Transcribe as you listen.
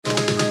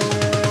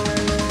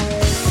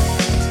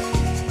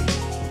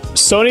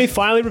Sony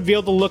finally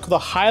revealed the look of the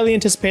highly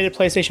anticipated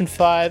PlayStation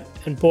 5,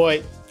 and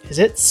boy, is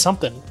it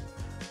something.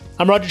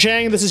 I'm Roger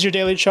Chang, this is your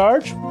Daily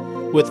Charge.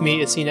 With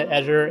me is CNET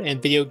editor and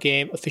video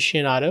game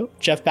aficionado,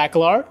 Jeff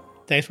Bakalar.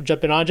 Thanks for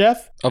jumping on,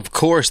 Jeff. Of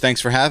course,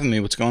 thanks for having me.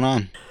 What's going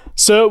on?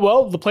 So,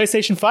 well, the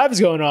PlayStation 5 is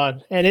going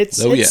on, and it's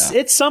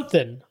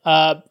something.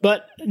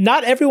 But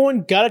not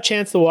everyone got a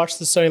chance to watch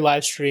the Sony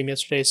live stream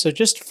yesterday. So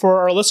just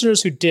for our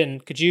listeners who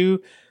didn't, could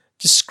you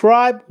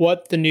describe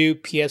what the new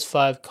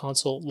PS5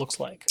 console looks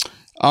like?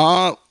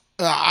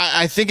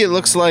 I think it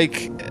looks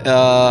like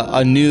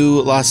a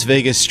new Las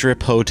Vegas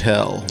Strip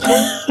hotel.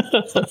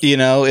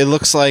 It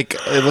looks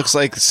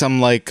like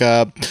some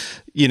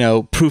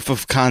proof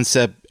of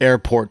concept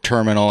airport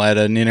terminal at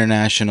an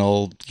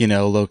international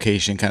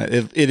location kind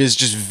of. It is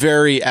just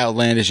very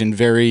outlandish and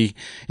very,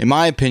 in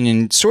my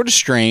opinion, sort of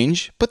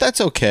strange, but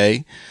that's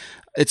okay.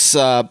 It's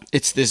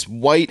this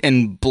white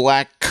and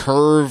black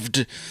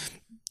curved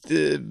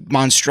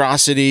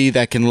monstrosity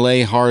that can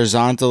lay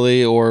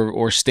horizontally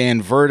or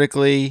stand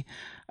vertically.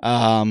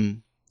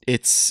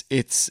 It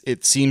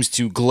seems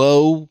to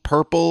glow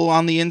purple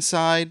on the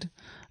inside.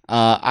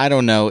 I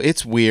don't know.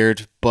 It's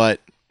weird,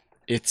 but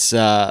it's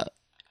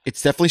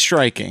definitely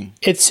striking.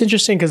 It's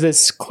interesting because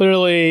it's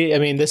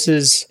clearly, this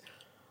is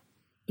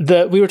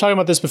we were talking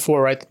about this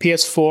before, right? The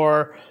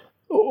PS4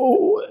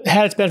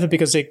 had its benefit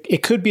because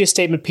it could be a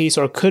statement piece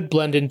or it could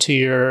blend into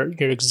your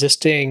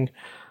existing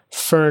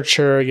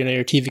furniture,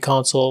 your TV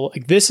console.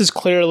 Like this is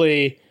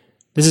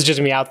just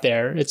gonna be out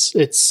there. It's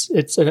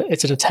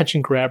an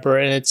attention grabber,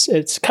 and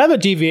it's kind of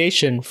a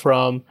deviation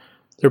from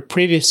their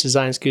previous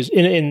design SKUs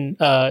in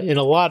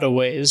a lot of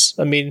ways.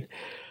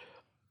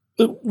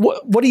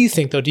 What do you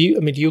think though? Do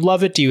you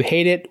love it? Do you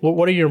hate it?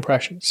 What are your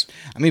impressions?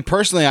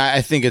 Personally,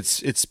 I think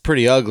it's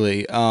pretty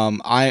ugly.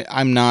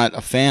 I'm not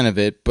a fan of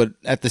it, but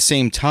at the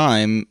same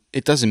time,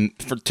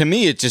 to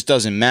me, it just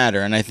doesn't matter.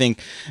 And I think,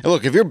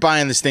 look, if you're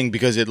buying this thing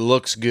because it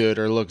looks good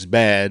or looks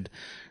bad,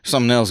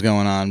 something else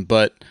going on.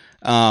 But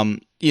for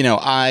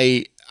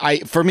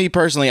me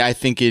personally, I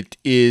think it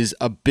is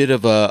a bit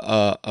of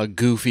a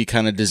goofy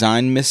kind of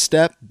design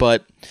misstep,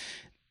 but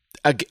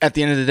at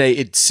the end of the day,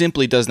 it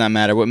simply does not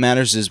matter. What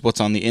matters is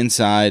what's on the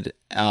inside.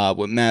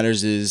 What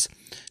matters is,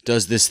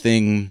 does this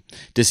thing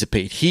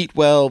dissipate heat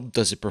well?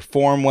 Does it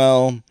perform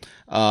well?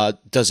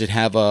 Does it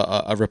have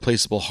a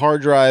replaceable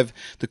hard drive?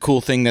 The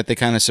cool thing that they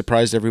kind of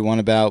surprised everyone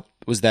about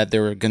was that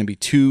there were going to be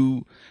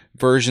two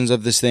versions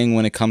of this thing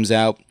when it comes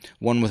out,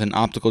 one with an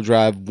optical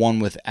drive, one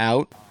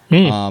without.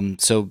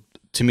 So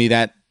to me,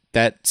 that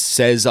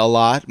says a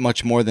lot,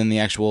 much more than the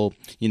actual,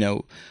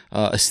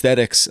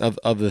 aesthetics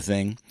of the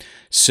thing.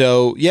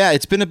 So yeah,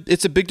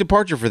 it's a big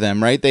departure for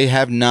them, right? They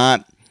have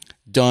not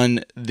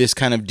done this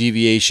kind of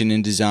deviation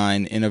in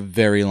design in a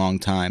very long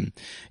time.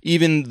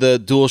 Even the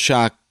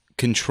DualShock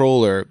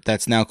controller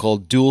that's now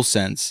called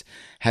DualSense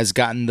has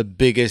gotten the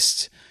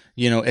biggest,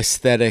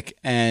 aesthetic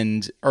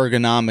and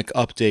ergonomic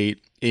update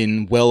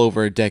in well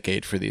over a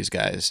decade for these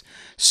guys.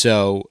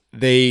 So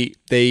they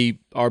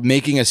are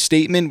making a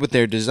statement with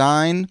their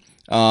design.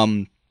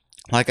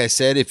 Like I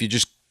said, if you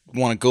just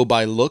want to go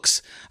by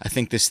looks, I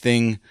think this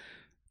thing,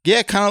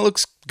 it kind of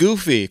looks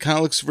goofy, kind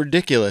of looks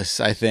ridiculous,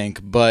 I think.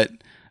 But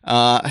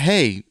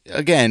hey,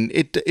 again,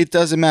 it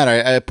doesn't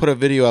matter. I put a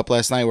video up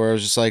last night where I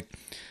was just like,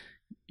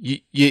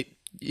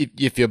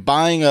 if you're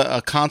buying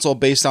a console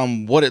based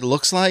on what it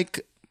looks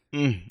like,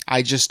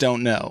 I just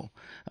don't know.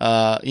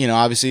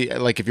 Obviously,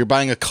 like if you're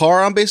buying a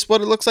car on based on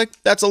what it looks like,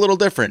 that's a little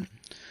different.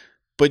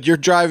 But you're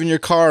driving your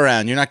car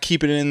around. You're not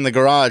keeping it in the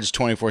garage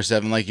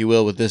 24/7 like you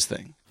will with this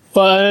thing.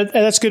 Well, and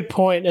that's a good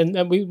point,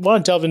 and we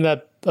want to delve into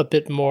that a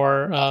bit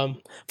more.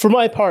 For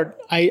my part,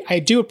 I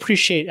do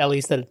appreciate at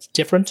least that it's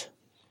different,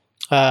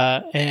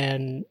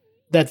 and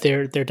that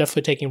they're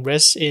definitely taking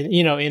risks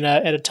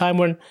at a time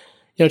when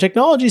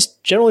technology is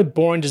generally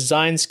boring.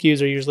 Design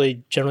SKUs are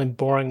usually generally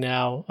boring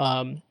now.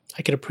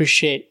 I can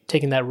appreciate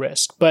taking that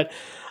risk, but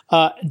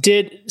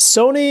did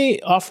Sony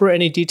offer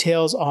any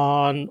details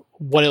on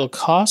what it'll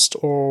cost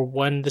or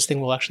when this thing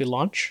will actually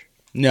launch?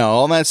 No,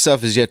 all that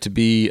stuff is yet to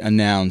be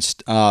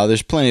announced.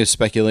 There's plenty of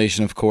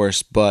speculation, of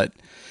course, but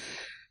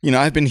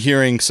I've been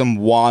hearing some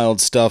wild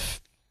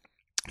stuff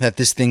that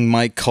this thing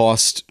might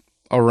cost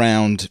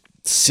around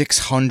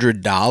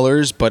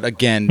 $600. But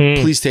again,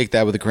 please take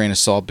that with a grain of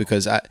salt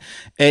because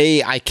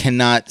I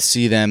cannot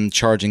see them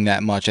charging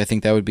that much. I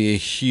think that would be a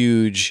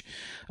huge,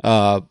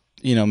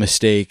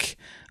 mistake.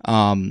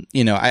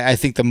 I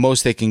think the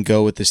most they can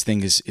go with this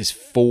thing is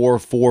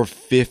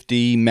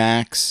 $450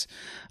 max.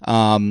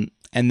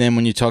 And then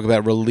when you talk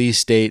about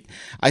release date,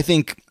 I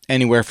think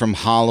anywhere from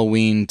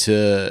Halloween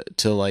to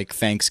like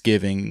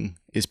Thanksgiving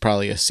is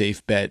probably a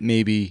safe bet.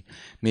 Maybe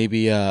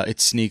it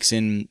sneaks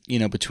in,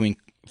 between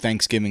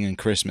Thanksgiving and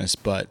Christmas,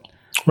 but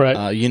right.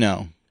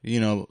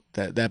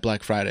 That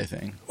Black Friday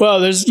thing. Well,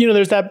 there's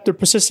there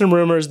persistent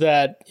rumors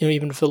that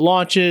even if it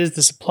launches,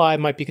 the supply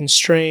might be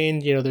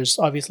constrained. There's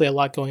obviously a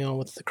lot going on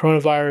with the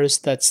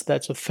coronavirus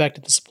that's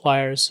affected the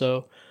suppliers.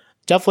 So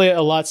definitely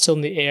a lot still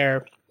in the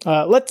air.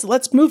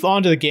 Let's move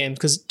on to the games,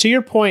 because to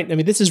your point, I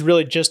mean, this is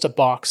really just a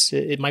box.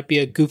 It might be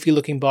a goofy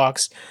looking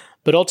box,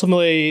 but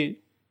ultimately,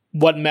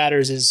 what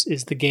matters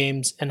is the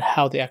games and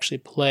how they actually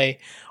play.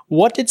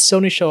 What did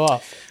Sony show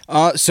off?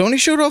 Sony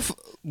showed off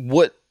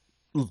what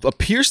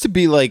appears to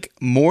be like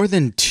more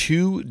than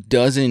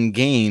 24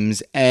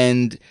 games,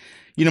 and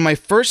my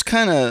first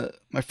kind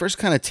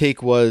of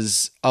take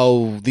was,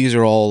 oh, these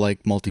are all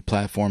like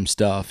multi-platform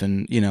stuff,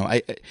 and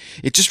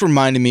it just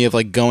reminded me of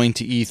like going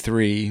to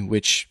E3,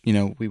 which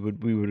we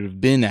would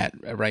have been at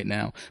right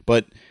now,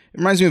 but it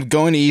reminds me of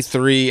going to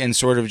E3 and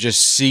sort of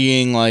just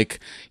seeing like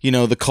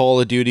the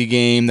Call of Duty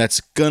game that's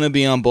gonna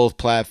be on both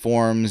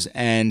platforms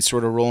and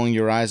sort of rolling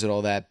your eyes at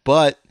all that.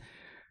 But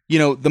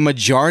the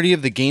majority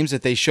of the games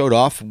that they showed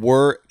off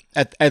were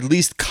at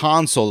least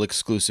console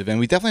exclusive, and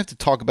we definitely have to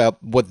talk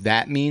about what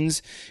that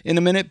means in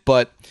a minute.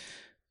 But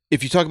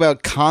if you talk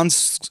about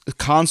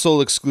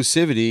console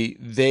exclusivity,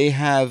 they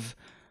have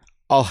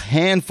a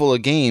handful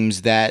of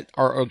games that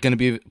are going to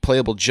be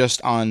playable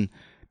just on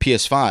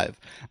PS5.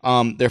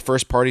 Their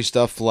first party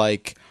stuff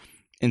like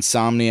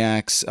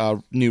Insomniac's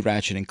new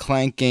Ratchet and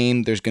Clank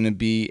game. There's going to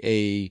be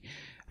a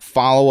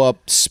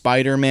follow-up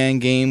Spider-Man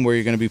game where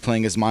you're going to be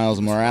playing as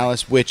Miles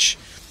Morales, which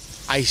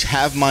I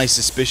have my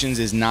suspicions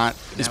is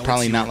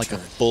probably not like a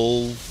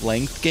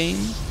full-length game.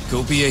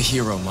 Go be a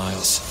hero,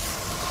 Miles.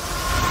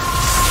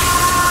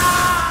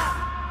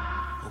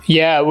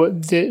 Yeah,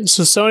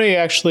 so Sony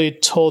actually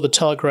told the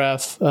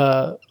Telegraph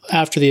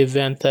after the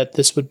event that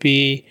this would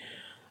be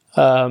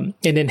an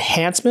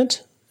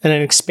enhancement and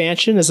an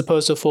expansion as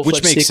opposed to a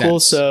full-fledged sequel.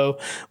 Sense. So,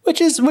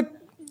 which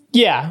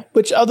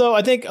although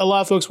I think a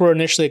lot of folks were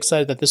initially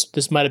excited that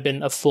this might have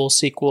been a full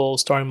sequel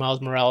starring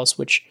Miles Morales,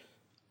 which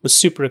was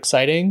super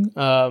exciting.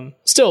 It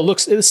still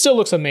looks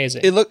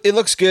amazing. It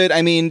looks good.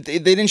 I mean, they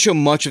didn't show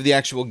much of the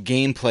actual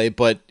gameplay,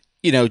 but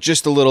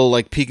just a little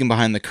like peeking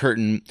behind the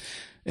curtain.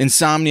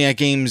 Insomniac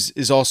Games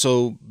was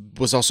also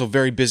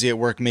very busy at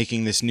work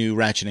making this new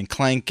Ratchet and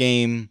Clank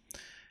game.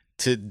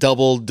 To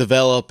double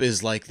develop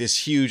is like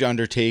this huge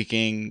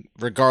undertaking,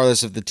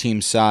 regardless of the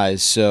team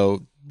size.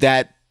 So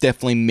that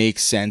definitely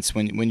makes sense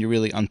when you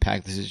really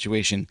unpack the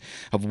situation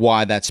of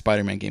why that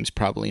Spider-Man game is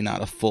probably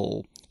not a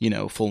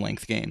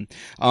full-length game.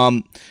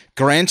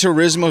 Gran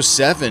Turismo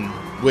 7,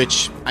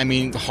 which, I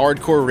mean,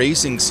 hardcore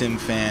racing sim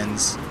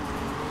fans,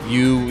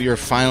 you're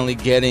finally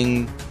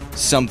getting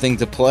something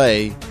to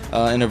play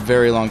in a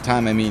very long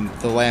time. I mean,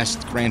 the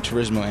last Gran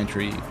Turismo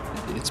entry,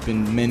 it's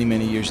been many,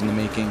 many years in the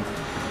making.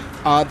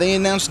 They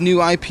announced new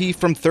IP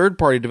from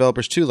third-party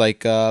developers too,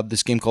 like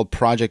this game called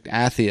Project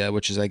Athia,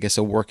 which is, I guess,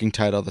 a working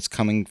title that's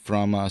coming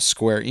from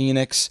Square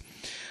Enix.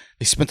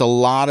 They spent a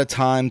lot of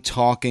time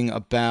talking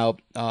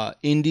about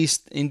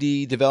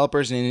indie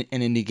developers and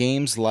indie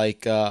games,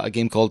 like a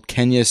game called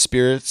Kenya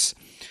Spirits,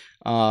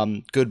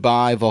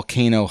 Goodbye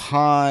Volcano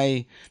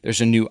High. There's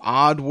a new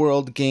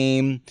Oddworld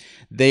game.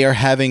 They are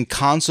having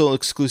console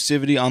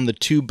exclusivity on the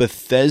two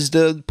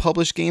Bethesda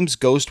published games,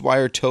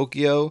 Ghostwire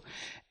Tokyo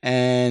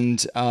and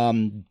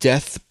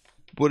Deathloop.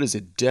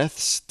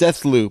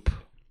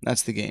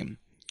 That's the game.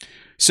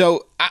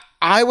 So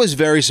I was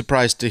very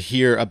surprised to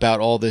hear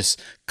about all this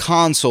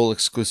console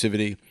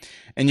exclusivity,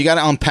 and you got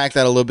to unpack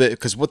that a little bit,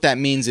 because what that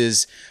means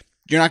is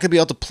you're not going to be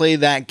able to play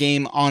that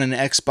game on an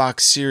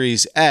Xbox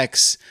Series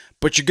X,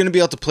 but you're going to be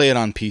able to play it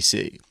on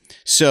PC.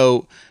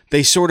 So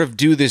they sort of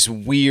do this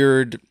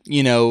weird,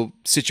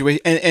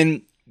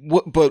 situation,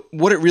 but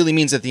what it really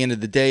means at the end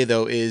of the day,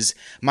 though, is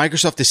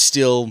Microsoft is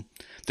still,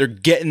 they're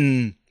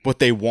getting what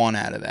they want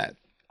out of that.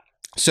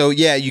 So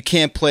yeah, you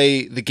can't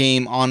play the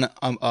game on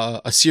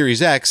a Series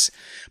X,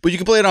 but you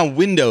can play it on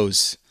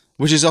Windows,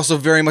 which is also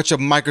very much a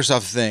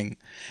Microsoft thing.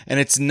 And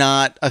it's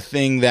not a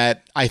thing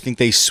that I think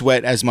they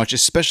sweat as much,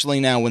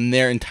 especially now when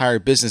their entire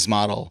business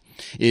model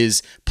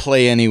is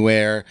play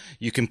anywhere.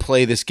 You can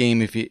play this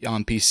game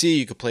on PC,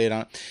 you can play it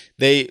on...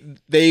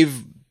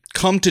 They've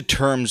come to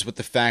terms with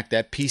the fact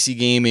that PC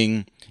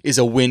gaming is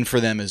a win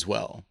for them as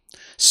well.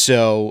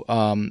 So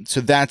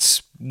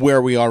that's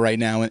where we are right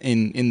now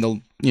in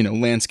the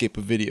landscape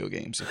of video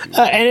games.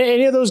 And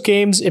any of those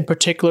games in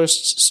particular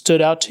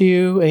stood out to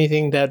you?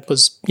 Anything that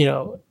was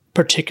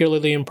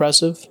particularly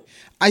impressive?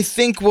 I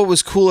think what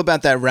was cool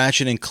about that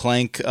Ratchet and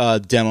Clank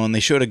demo, and they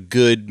showed a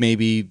good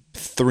maybe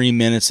 3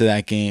 minutes of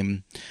that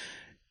game.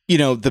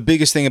 The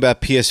biggest thing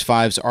about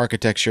PS5's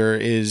architecture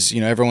is,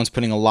 everyone's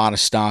putting a lot of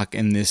stock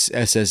in this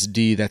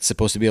SSD that's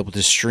supposed to be able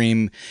to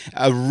stream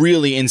a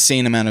really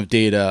insane amount of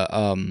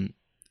data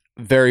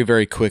very,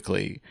 very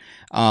quickly.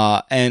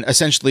 And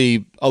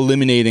essentially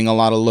eliminating a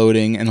lot of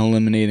loading and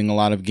eliminating a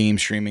lot of game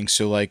streaming.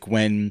 So like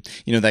when,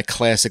 that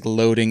classic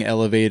loading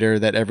elevator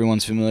that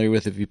everyone's familiar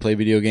with if you play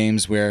video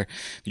games, where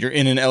you're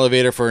in an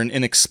elevator for an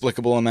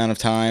inexplicable amount of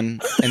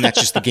time, and that's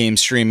just the game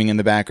streaming in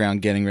the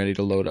background getting ready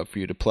to load up for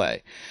you to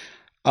play.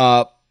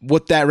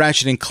 What that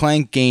Ratchet and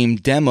Clank game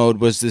demoed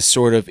was this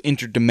sort of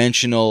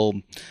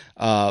interdimensional,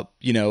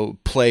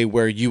 play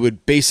where you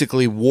would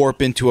basically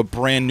warp into a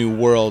brand new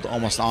world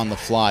almost on the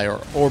fly, or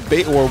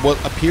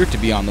what appeared to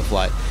be on the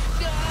fly.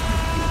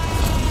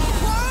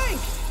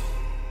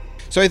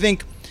 So I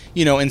think,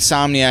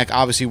 Insomniac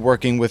obviously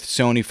working with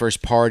Sony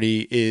first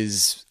party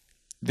is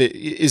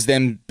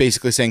them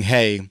basically saying,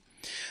 hey,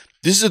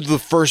 this is the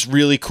first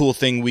really cool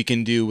thing we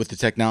can do with the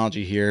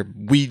technology here.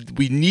 We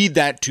need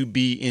that to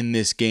be in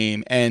this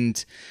game.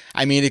 And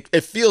I mean,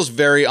 it feels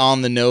very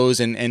on the nose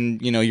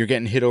and you're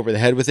getting hit over the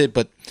head with it.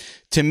 But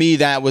to me,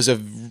 that was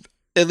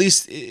at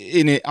least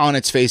on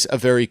its face, a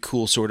very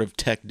cool sort of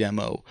tech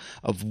demo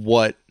of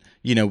what,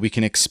 we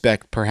can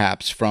expect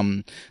perhaps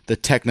from the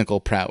technical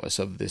prowess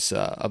of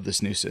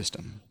this new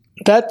system.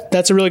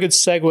 That's a really good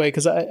segue,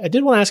 because I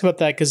did want to ask about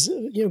that, because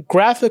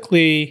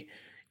graphically,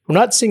 we're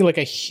not seeing like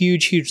a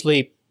huge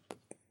leap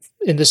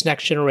in this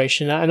next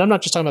generation. And I'm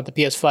not just talking about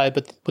the PS5,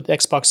 but with the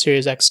Xbox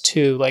Series X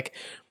too. Like,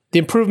 the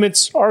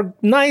improvements are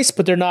nice,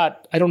 but they're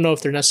not, I don't know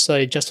if they're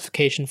necessarily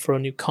justification for a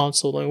new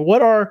console.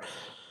 Like,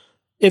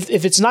 if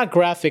it's not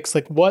graphics,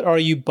 like, what are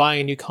you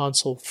buying a new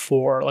console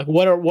for? Like,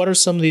 what are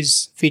some of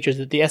these features?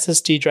 The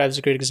SSD drive is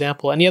a great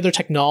example. Any other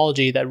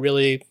technology that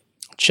really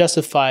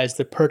justifies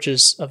the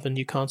purchase of a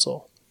new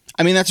console?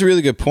 I mean, that's a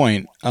really good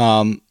point.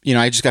 I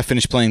just got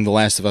finished playing The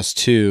Last of Us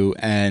 2,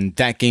 and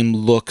that game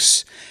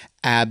looks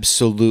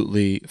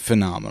absolutely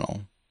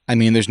phenomenal. I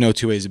mean, there's no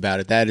two ways about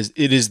it.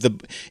 It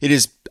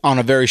is on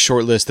a very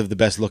short list of the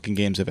best looking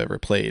games I've ever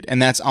played,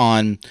 and that's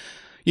on,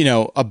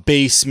 a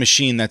base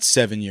machine that's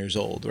 7 years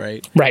old,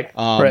 right? Right.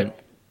 Right.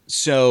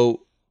 So,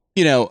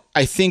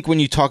 I think when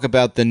you talk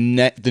about the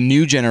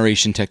new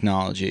generation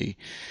technology,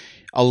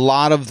 a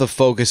lot of the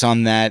focus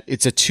on that,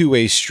 it's a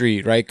two-way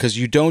street, right? Because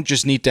you don't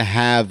just need to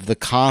have the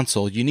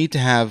console, you need to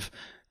have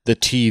the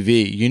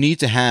TV. You need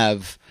to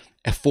have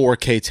a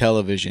 4K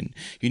television.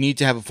 You need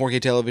to have a 4K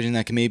television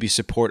that can maybe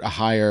support a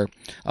higher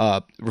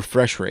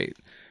refresh rate.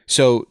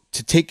 So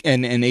to take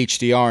an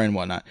HDR and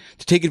whatnot,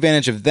 to take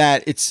advantage of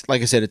that, it's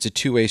like I said, it's a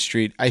two-way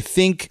street. I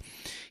think,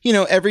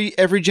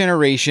 every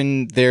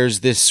generation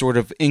there's this sort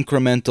of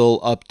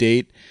incremental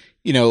update.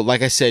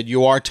 Like I said,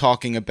 you are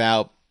talking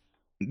about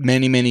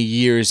many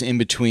years in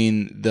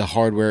between the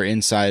hardware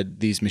inside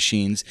these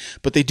machines,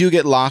 but they do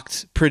get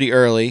locked pretty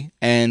early,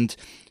 and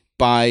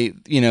by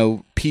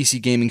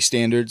PC gaming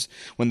standards,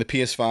 when the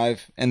PS5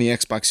 and the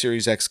Xbox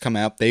Series X come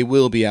out, they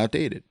will be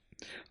outdated.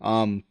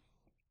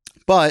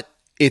 But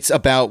it's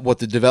about what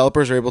the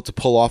developers are able to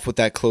pull off with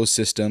that closed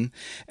system,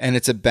 and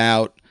it's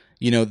about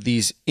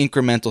these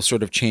incremental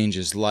sort of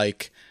changes,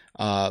 like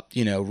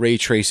ray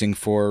tracing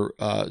for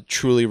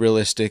truly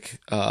realistic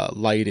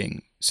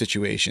lighting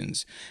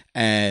situations,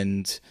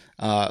 and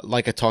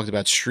like I talked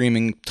about,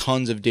 streaming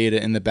tons of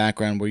data in the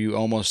background where you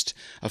almost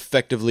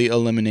effectively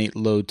eliminate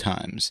load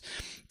times.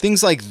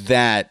 Things like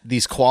that,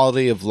 these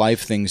quality of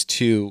life things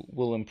too,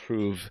 will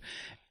improve.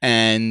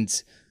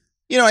 And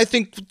I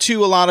think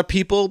to a lot of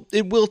people,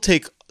 it will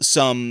take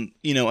some,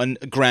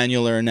 a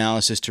granular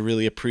analysis to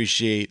really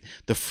appreciate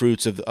the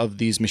fruits of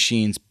these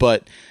machines.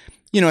 But,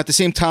 at the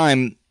same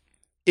time,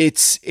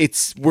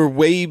 we're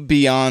way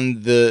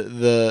beyond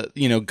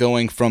the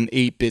going from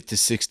 8-bit to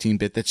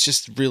 16-bit. That's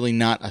just really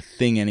not a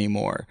thing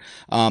anymore.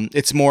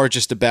 It's more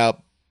just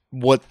about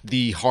what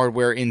the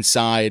hardware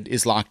inside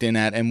is locked in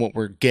at and what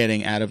we're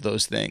getting out of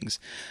those things.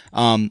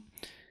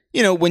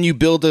 When you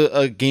build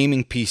a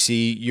gaming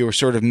PC, you're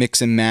sort of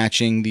mix and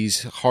matching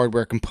these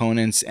hardware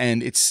components,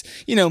 and it's,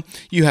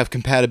 you have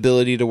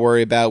compatibility to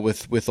worry about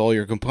with all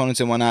your components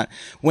and whatnot.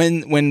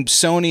 When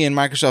Sony and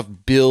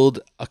Microsoft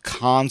build a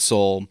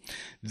console,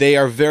 they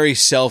are very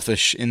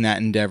selfish in that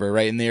endeavor,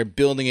 right? And they are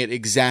building it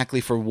exactly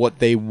for what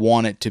they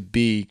want it to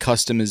be,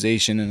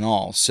 customization and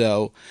all.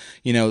 So,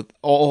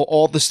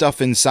 all the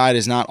stuff inside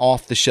is not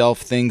off the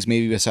shelf things,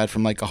 maybe aside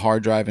from like a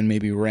hard drive and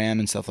maybe RAM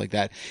and stuff like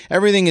that.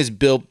 Everything is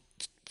built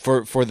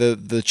for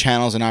the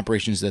channels and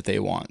operations that they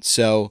want.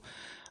 So,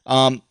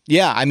 I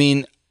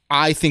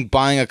think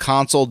buying a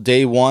console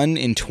day one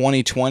in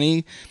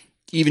 2020,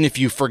 even if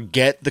you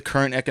forget the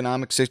current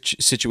economic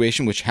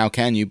situation, which how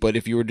can you? But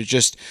if you were to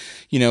just,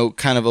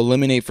 kind of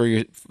eliminate for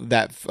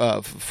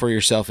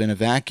yourself in a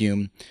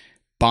vacuum,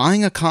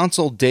 buying a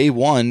console day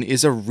one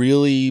is a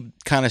really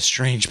kind of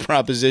strange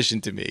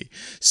proposition to me.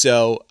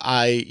 So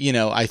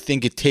I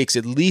think it takes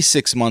at least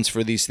 6 months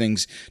for these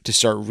things to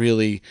start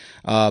really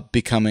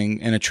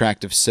becoming an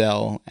attractive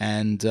sell.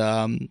 And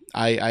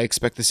I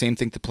expect the same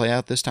thing to play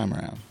out this time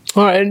around.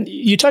 All right. And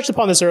you touched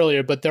upon this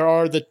earlier, but there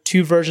are the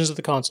two versions of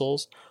the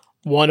consoles,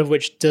 one of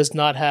which does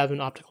not have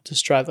an optical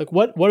disc drive. Like,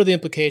 what are the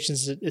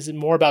implications? Is it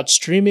more about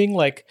streaming?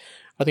 Like,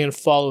 are they going to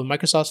follow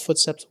Microsoft's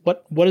footsteps?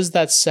 What does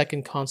that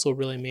second console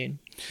really mean?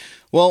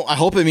 Well, I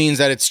hope it means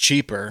that it's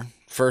cheaper,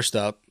 first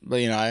up. But,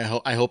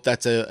 I hope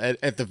that's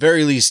at the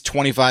very least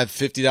 $25,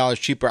 $50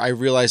 cheaper. I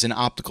realize an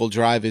optical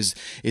drive is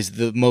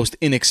the most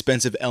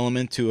inexpensive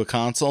element to a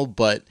console,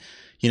 but,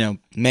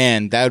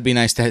 man, that would be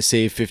nice to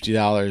save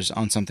 $50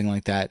 on something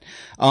like that.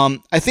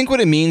 I think what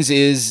it means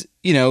is,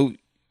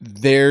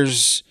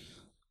 there's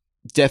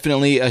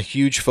definitely a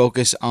huge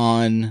focus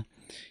on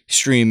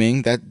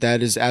streaming.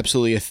 That is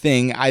absolutely a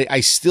thing. I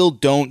still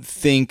don't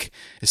think,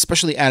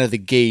 especially out of the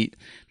gate,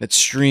 that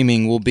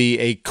streaming will be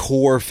a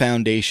core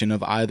foundation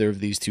of either of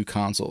these two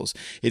consoles.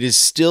 It is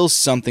still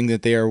something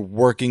that they are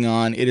working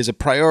on. It is a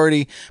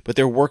priority, but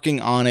they're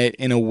working on it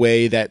in a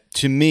way that,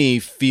 to me,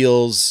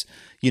 feels,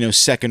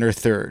 second or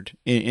third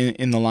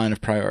in the line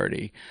of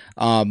priority.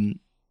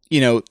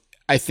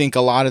 I think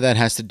a lot of that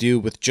has to do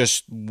with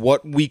just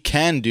what we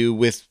can do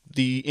with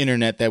the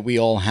internet that we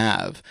all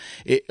have.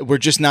 We're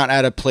just not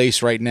at a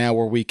place right now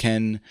where we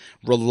can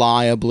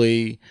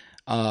reliably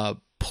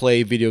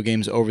play video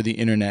games over the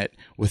internet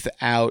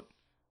without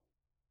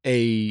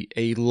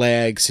a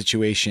lag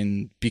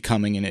situation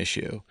becoming an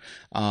issue.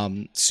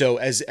 So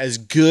as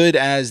good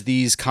as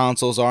these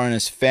consoles are and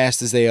as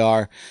fast as they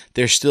are,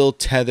 they're still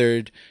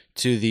tethered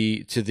to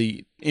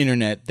the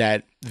internet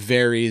that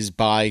varies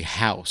by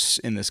house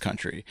in this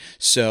country.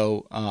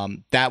 So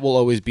that will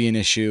always be an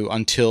issue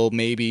until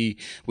maybe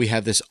we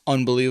have this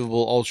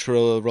unbelievable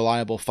ultra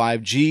reliable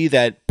 5G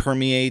that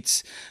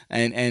permeates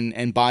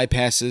and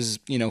bypasses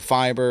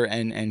fiber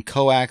and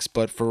coax.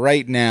 But for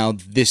right now,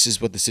 this is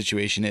what the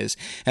situation is,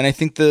 and I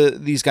think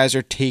these guys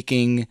are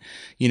taking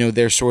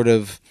their sort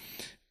of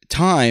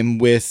time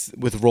with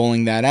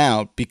rolling that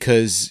out,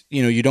 because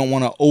you don't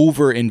want to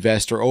over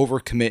invest or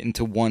over commit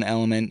into one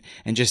element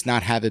and just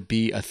not have it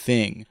be a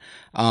thing.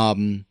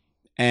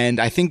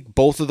 And I think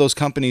both of those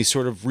companies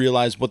sort of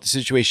realize what the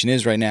situation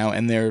is right now,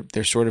 and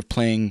they're sort of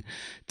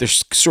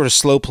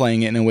slow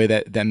playing it in a way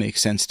that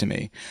makes sense to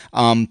me.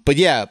 But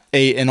yeah,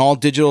 an all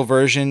digital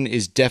version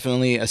is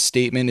definitely a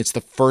statement. It's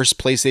the first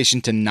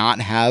PlayStation to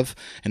not have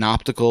an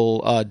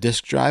optical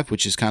disc drive,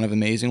 which is kind of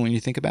amazing when you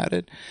think about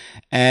it.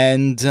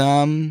 And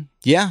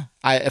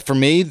for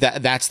me,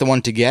 that's the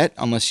one to get,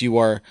 unless you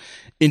are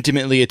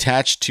intimately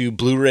attached to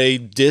Blu-ray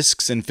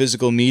discs and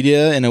physical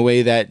media in a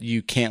way that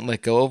you can't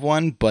let go of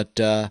one. But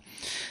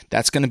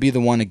that's going to be the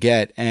one to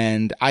get.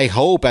 And I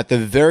hope at the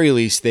very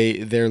least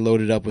they're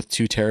loaded up with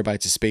 2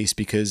 terabytes of space,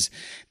 because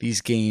these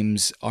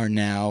games are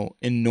now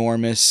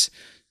enormous.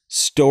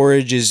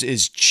 Storage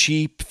is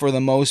cheap for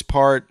the most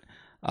part.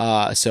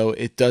 So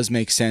it does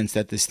make sense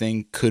that this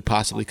thing could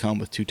possibly come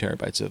with 2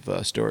 terabytes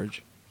of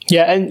storage.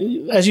 Yeah,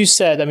 and as you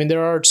said, I mean,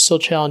 there are still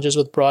challenges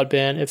with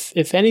broadband.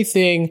 If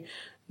anything,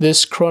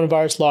 this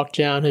coronavirus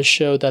lockdown has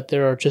showed that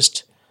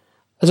there's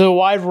a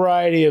wide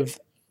variety of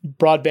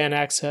broadband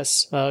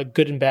access,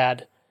 good and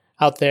bad,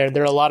 out there.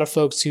 There are a lot of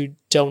folks who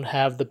don't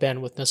have the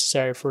bandwidth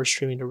necessary for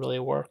streaming to really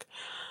work.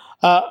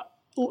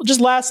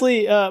 Just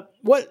lastly,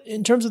 what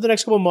in terms of the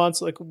next couple of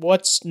months, like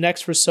what's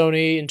next for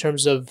Sony in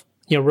terms of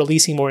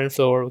releasing more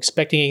info? Are we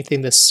expecting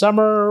anything this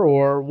summer,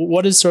 or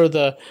what is sort of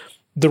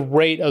the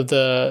rate of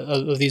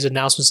these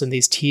announcements and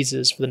these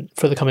teases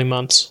for the coming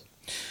months?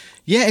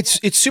 Yeah,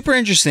 it's super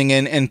interesting,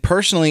 and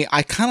personally,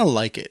 I kind of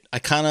like it.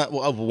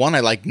 I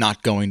like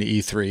not going to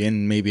E3,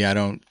 and maybe I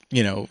don't,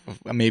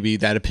 maybe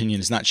that opinion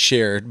is not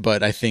shared,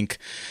 but I think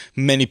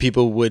many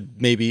people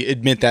would maybe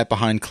admit that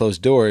behind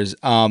closed doors.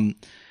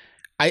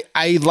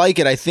 I like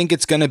it. I think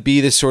it's going to be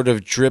this sort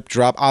of drip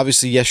drop.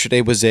 Obviously,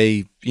 yesterday was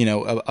a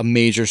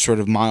major sort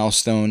of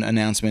milestone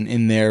announcement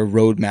in their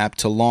roadmap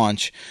to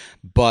launch,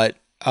 but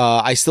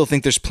I still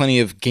think there's plenty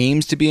of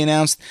games to be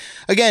announced.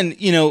 Again,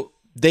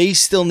 they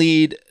still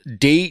need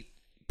date,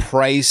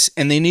 price,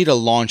 and they need a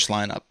launch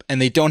lineup.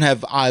 And they don't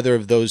have either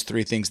of those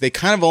 3 things. They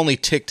kind of only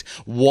ticked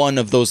one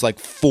of those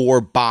 4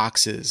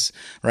 boxes,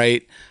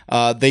 right?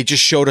 They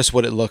just showed us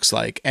what it looks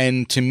like.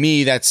 And to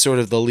me, that's sort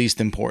of the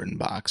least important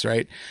box,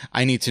 right?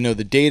 I need to know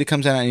the date it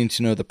comes out. I need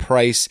to know the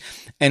price.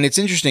 And it's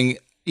interesting,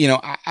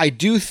 I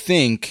do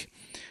think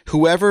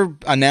whoever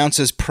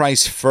announces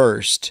price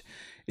first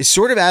is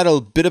sort of at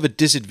a bit of a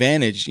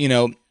disadvantage.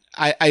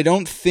 I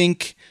don't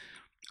think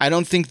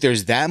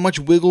there's that much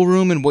wiggle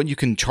room in what you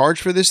can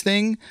charge for this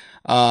thing.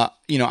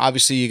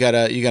 Obviously you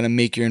gotta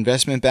make your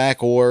investment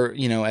back, or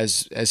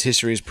as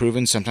history has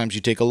proven, sometimes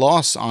you take a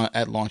loss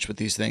at launch with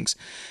these things.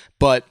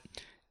 But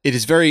it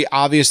is very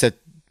obvious that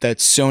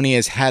Sony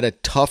has had a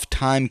tough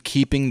time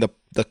keeping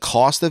the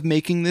cost of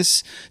making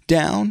this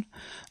down.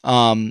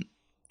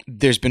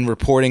 There's been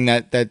reporting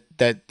that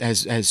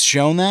has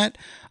shown that.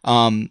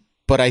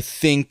 But I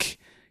think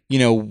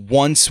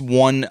once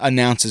one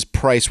announces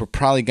price, we're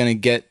probably going to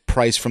get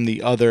price from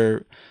the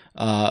other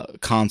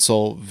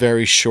console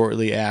very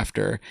shortly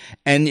after.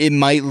 And it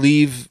might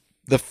leave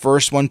the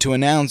first one to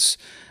announce,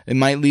 it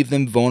might leave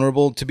them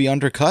vulnerable to be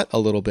undercut a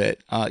little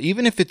bit.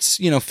 Even if it's,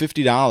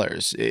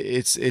 $50,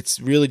 it's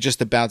really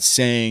just about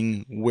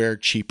saying we're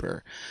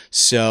cheaper.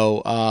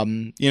 So,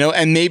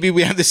 and maybe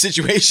we have the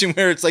situation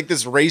where it's like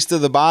this race to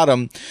the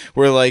bottom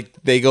where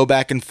they go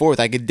back and forth.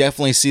 I could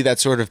definitely see that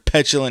sort of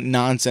petulant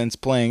nonsense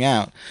playing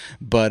out.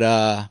 But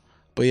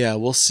yeah,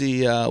 we'll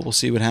see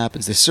what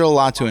happens. There's still a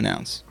lot to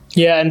announce.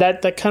 Yeah, and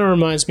that kind of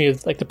reminds me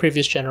of the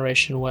previous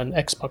generation when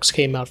Xbox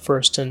came out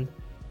first and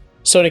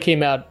Sony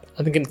came out,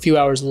 I think, a few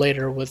hours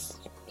later with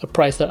a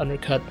price that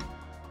undercut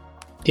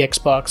the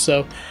Xbox.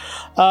 So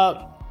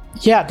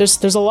yeah,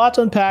 there's a lot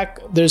to unpack.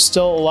 There's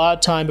still a lot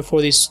of time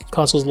before these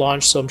consoles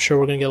launch, so I'm sure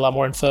we're going to get a lot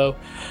more info.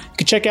 You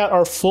can check out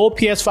our full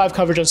PS5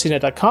 coverage on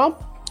CNET.com.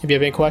 If you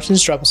have any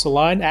questions, drop us a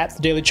line at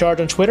The Daily Charge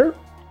on Twitter.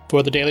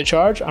 For The Daily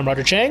Charge, I'm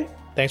Roger Chang.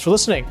 Thanks for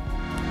listening.